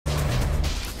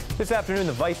This afternoon,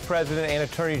 the Vice President and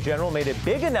Attorney General made a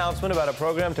big announcement about a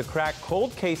program to crack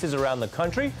cold cases around the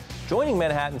country, joining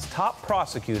Manhattan's top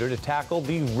prosecutor to tackle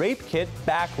the rape kit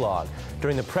backlog.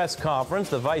 During the press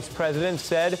conference, the Vice President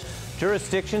said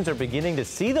jurisdictions are beginning to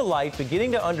see the light,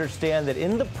 beginning to understand that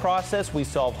in the process we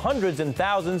solve hundreds and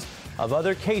thousands of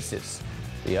other cases.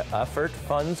 The effort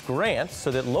funds grants so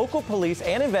that local police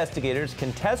and investigators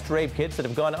can test rape kits that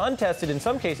have gone untested in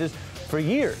some cases for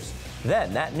years.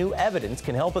 Then that new evidence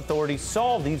can help authorities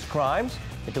solve these crimes.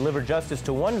 It delivered justice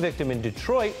to one victim in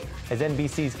Detroit, as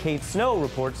NBC's Kate Snow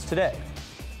reports today.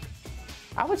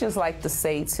 I would just like to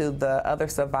say to the other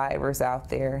survivors out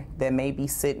there that may be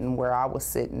sitting where I was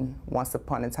sitting once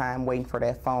upon a time waiting for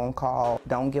that phone call,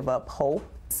 don't give up hope.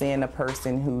 Seeing a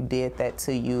person who did that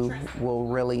to you will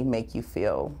really make you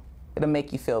feel, it'll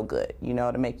make you feel good, you know,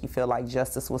 it'll make you feel like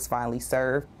justice was finally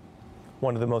served.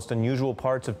 One of the most unusual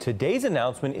parts of today's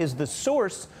announcement is the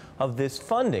source of this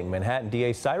funding. Manhattan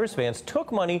DA Cyrus Vance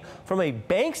took money from a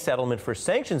bank settlement for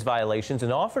sanctions violations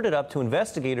and offered it up to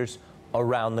investigators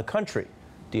around the country.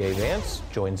 DA Vance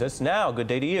joins us now. Good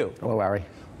day to you. Hello, Ari.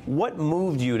 What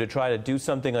moved you to try to do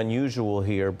something unusual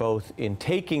here, both in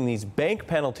taking these bank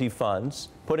penalty funds,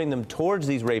 putting them towards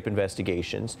these rape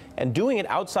investigations, and doing it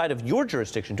outside of your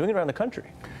jurisdiction, doing it around the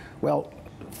country? Well,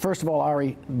 first of all,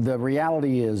 Ari, the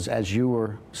reality is, as you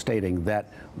were stating,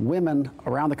 that women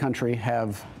around the country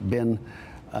have been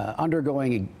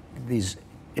undergoing these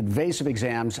invasive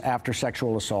exams after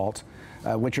sexual assault,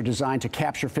 which are designed to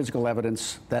capture physical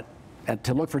evidence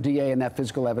to look for DA in that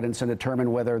physical evidence and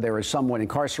determine whether there is someone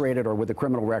incarcerated or with a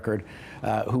criminal record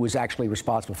who is actually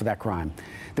responsible for that crime.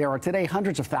 There are today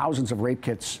hundreds of thousands of rape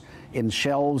kits in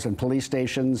shelves and police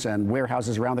stations and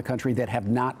warehouses around the country that have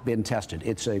not been tested.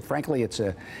 Frankly, it's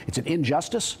an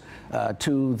injustice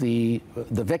to the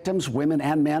victims, women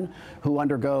and men, who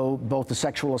undergo both the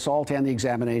sexual assault and the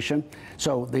examination.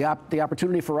 So the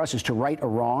opportunity for us is to right a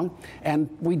wrong, and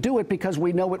we do it because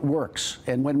we know it works.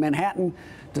 And when Manhattan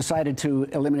decided to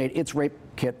eliminate its rape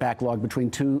kit backlog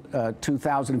between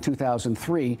 2000 and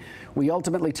 2003, we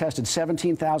ultimately tested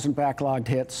 17,000 backlogged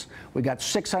hits. We got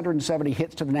 670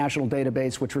 hits to the national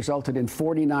database, which resulted in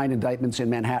 49 indictments in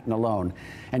Manhattan alone.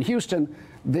 And Houston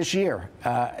this year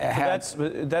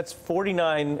that's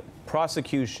 49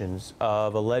 prosecutions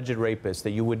of alleged rapists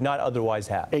that you would not otherwise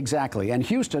have. Exactly. And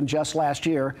Houston just last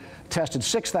year tested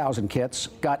 6,000 kits,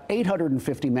 got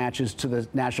 850 matches to the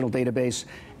national database,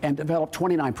 and developed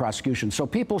 29 prosecutions. So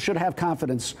people should have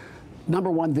confidence. Number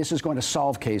one, this is going to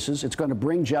solve cases. It's going to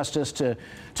bring justice to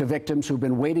victims who've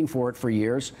been waiting for it for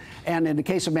years. And in the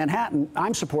case of Manhattan,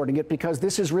 I'm supporting it because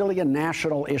this is really a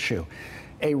national issue.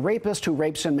 A rapist who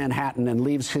rapes in Manhattan and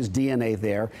leaves his DNA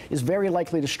there is very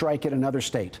likely to strike in another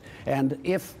state. And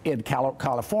if in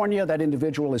California that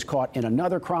individual is caught in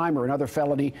another crime or another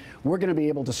felony, we're going to be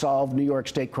able to solve New York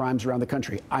State crimes around the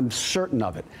country. I'm certain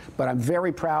of it. But I'm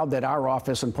very proud that our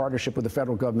office, in partnership with the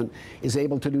federal government, is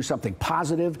able to do something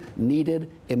positive,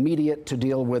 needed, immediate to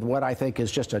deal with what I think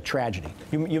is just a tragedy.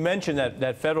 You mentioned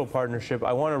that federal partnership.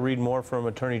 I want to read more from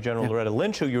Attorney General Loretta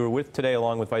Lynch, who you were with today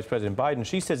along with Vice President Biden.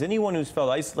 She says anyone who's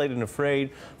felt isolated and afraid,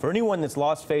 for anyone that's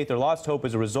lost faith or lost hope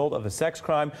as a result of a sex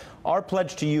crime, our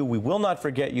pledge to you: we will not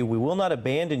forget you, we will not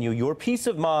abandon you. Your peace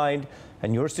of mind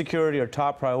and your security are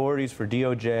top priorities for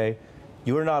DOJ.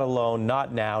 You are not alone,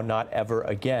 not now, not ever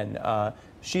again.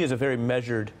 She is a very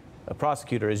measured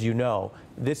prosecutor, as you know.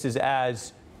 This is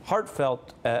as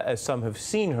heartfelt as some have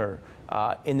seen her,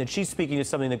 in that she's speaking to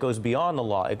something that goes beyond the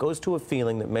law. It goes to a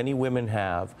feeling that many women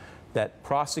have that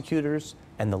prosecutors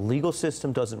and the legal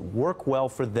system doesn't work well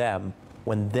for them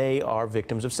when they are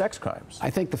victims of sex crimes. I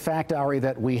think the fact, Ari,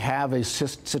 that we have a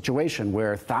situation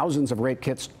where thousands of rape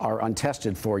kits are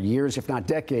untested for years, if not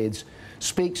decades,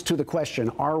 speaks to the question,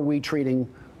 are we treating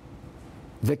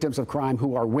victims of crime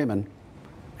who are women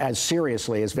as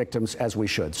seriously as victims as we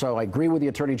should? So I agree with the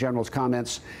Attorney General's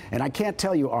comments. And I can't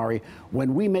tell you, Ari,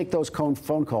 when we make those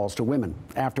phone calls to women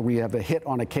after we have a hit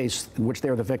on a case in which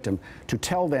they're the victim, to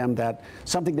tell them that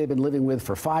something they've been living with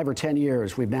for 5 or 10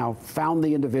 years, we've now found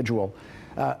the individual,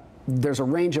 there's a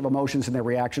range of emotions in their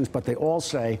reactions, but they all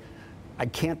say, I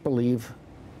can't believe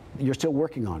you're still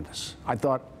working on this. I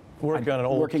thought working on an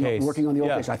old case. Working on the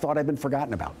old case. I thought I'd been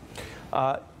forgotten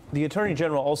about. The Attorney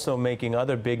General also making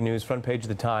other big news, front page of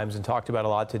the Times, and talked about a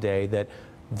lot today, that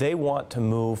they want to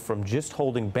move from just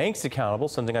holding banks accountable,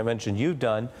 something I mentioned you've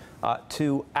done,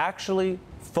 to actually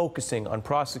focusing on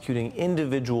prosecuting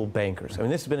individual bankers. I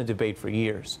mean, this has been a debate for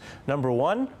years. Number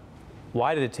one,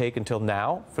 why did it take until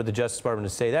now for the Justice Department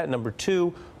to say that? Number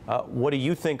two, what do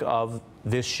you think of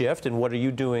this shift, and what are you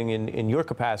doing in your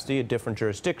capacity, a different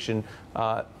jurisdiction,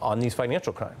 on these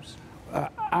financial crimes?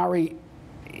 Ari,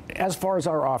 as far as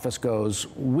our office goes,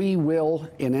 we will,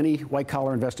 in any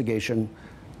white-collar investigation,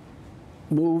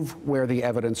 move where the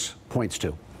evidence points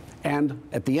to. And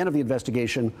at the end of the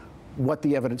investigation, what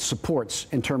the evidence supports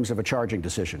in terms of a charging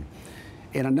decision.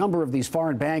 In a number of these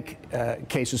foreign bank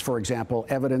cases, for example,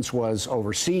 evidence was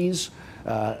overseas.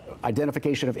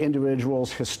 Identification of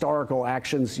individuals, historical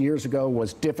actions years ago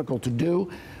was difficult to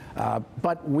do.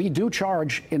 But we do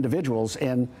charge individuals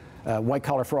in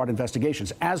white-collar fraud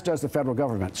investigations, as does the federal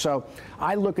government. So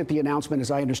I look at the announcement,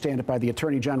 as I understand it, by the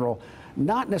Attorney General,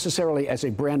 not necessarily as a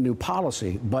brand new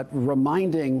policy, but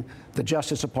reminding the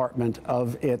Justice Department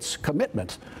of its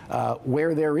commitment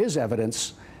where there is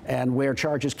evidence and where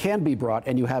charges can be brought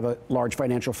and you have a large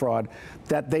financial fraud,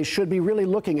 that they should be really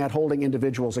looking at holding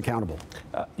individuals accountable.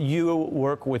 You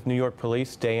work with New York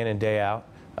police day in and day out.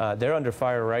 They're under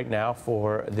fire right now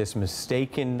for this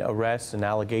mistaken arrests and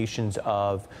allegations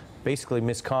of basically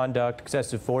misconduct,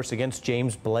 excessive force against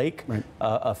James Blake, right,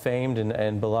 a famed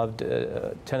and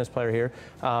beloved tennis player here.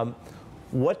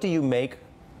 What do you make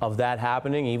of that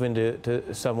happening, even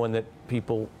to someone that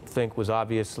people think was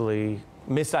obviously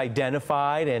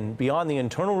misidentified and beyond the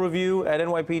internal review at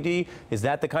NYPD? Is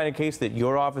that the kind of case that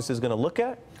your office is going to look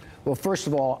at? Well, first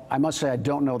of all, I must say I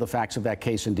don't know the facts of that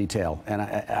case in detail, and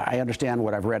I understand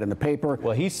what I've read in the paper.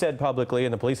 Well, he said publicly,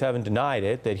 and the police haven't denied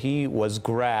it, that he was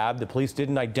grabbed. The police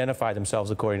didn't identify themselves,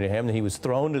 according to him, that he was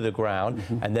thrown to the ground,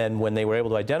 and then when they were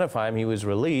able to identify him, he was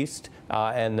released,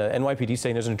 and the NYPD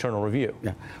saying there's an internal review.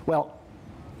 Yeah. Well,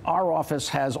 our office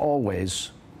has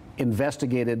always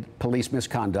investigated police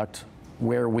misconduct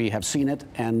where we have seen it,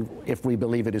 and if we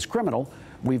believe it is criminal,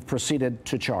 we've proceeded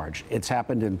to charge. It's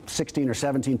happened in 16 or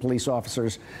 17 police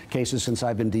officers' cases since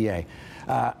I've been DA.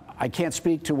 I can't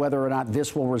speak to whether or not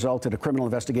this will result in a criminal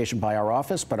investigation by our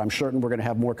office, but I'm certain we're going to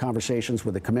have more conversations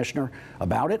with the commissioner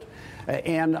about it.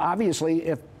 And obviously,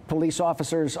 if police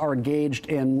officers are engaged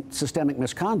in systemic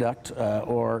misconduct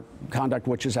or conduct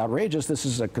which is outrageous, this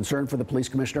is a concern for the police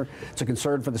commissioner, it's a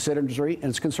concern for the citizenry, and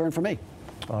it's a concern for me.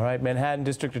 All right, Manhattan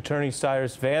District Attorney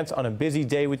Cyrus Vance, on a busy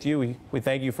day with you, we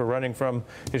thank you for running from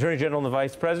the Attorney General and the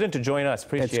Vice President to join us.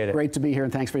 Appreciate it. It's great to be here,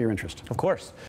 and thanks for your interest. Of course.